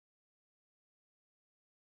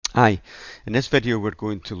Hi, in this video we're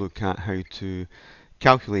going to look at how to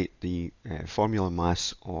calculate the formula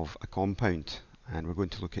mass of a compound, and we're going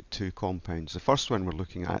to look at two compounds. The first one we're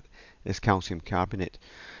looking at is calcium carbonate.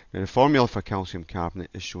 Now the formula for calcium carbonate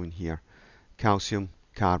is shown here: calcium,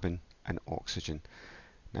 carbon and oxygen.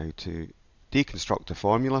 Now to deconstruct the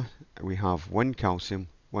formula, we have one calcium,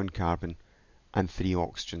 one carbon and three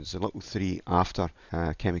oxygens. The little 3 after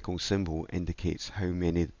a chemical symbol indicates how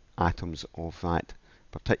many atoms of that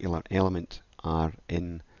particular element are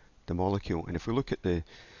in the molecule. And if we look at the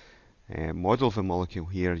model of the molecule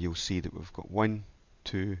here, you'll see that we've got 1,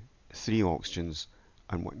 2, 3 oxygens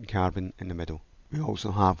and 1 carbon in the middle. We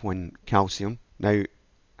also have 1 calcium. Now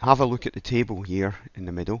have a look at the table here in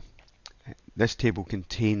the middle. This table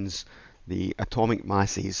contains the atomic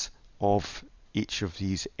masses of each of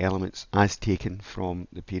these elements as taken from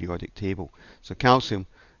the periodic table. So calcium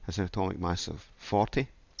has an atomic mass of 40,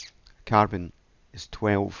 carbon is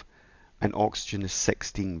 12 and oxygen is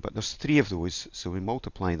 16, but there's 3 of those, so we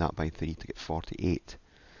multiply that by 3 to get 48.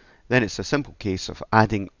 Then it's a simple case of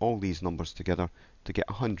adding all these numbers together to get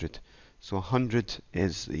 100. So 100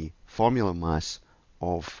 is the formula mass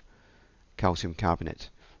of calcium carbonate.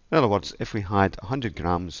 In other words, if we had 100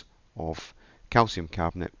 grams of calcium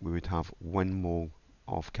carbonate, we would have 1 mole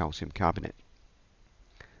of calcium carbonate.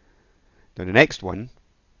 Now the next one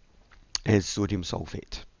is sodium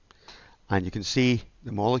sulfate. And you can see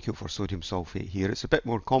the molecule for sodium sulfate here. It's a bit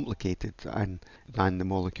more complicated than the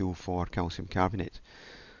molecule for calcium carbonate.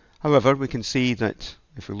 However, we can see that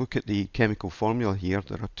if we look at the chemical formula here,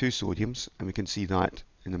 there are 2 sodiums, and we can see that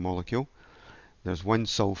in the molecule. There's 1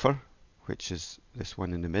 sulfur, which is this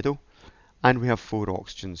one in the middle, and we have 4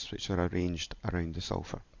 oxygens which are arranged around the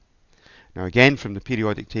sulfur. Now again, from the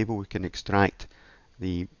periodic table we can extract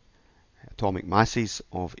the atomic masses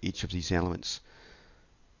of each of these elements.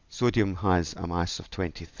 Sodium has a mass of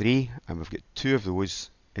 23, and we've got 2 of those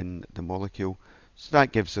in the molecule, so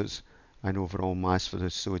that gives us an overall mass for the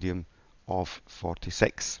sodium of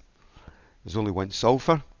 46. There's only 1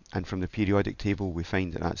 sulfur, and from the periodic table we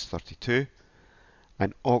find that that's 32.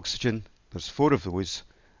 And oxygen, there's 4 of those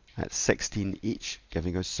at 16 each,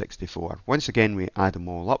 giving us 64. Once again we add them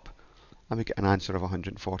all up and we get an answer of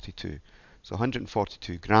 142. So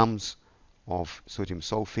 142 grams of sodium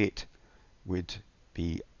sulfate would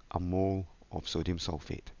be a mole of sodium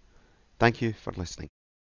sulfate. Thank you for listening.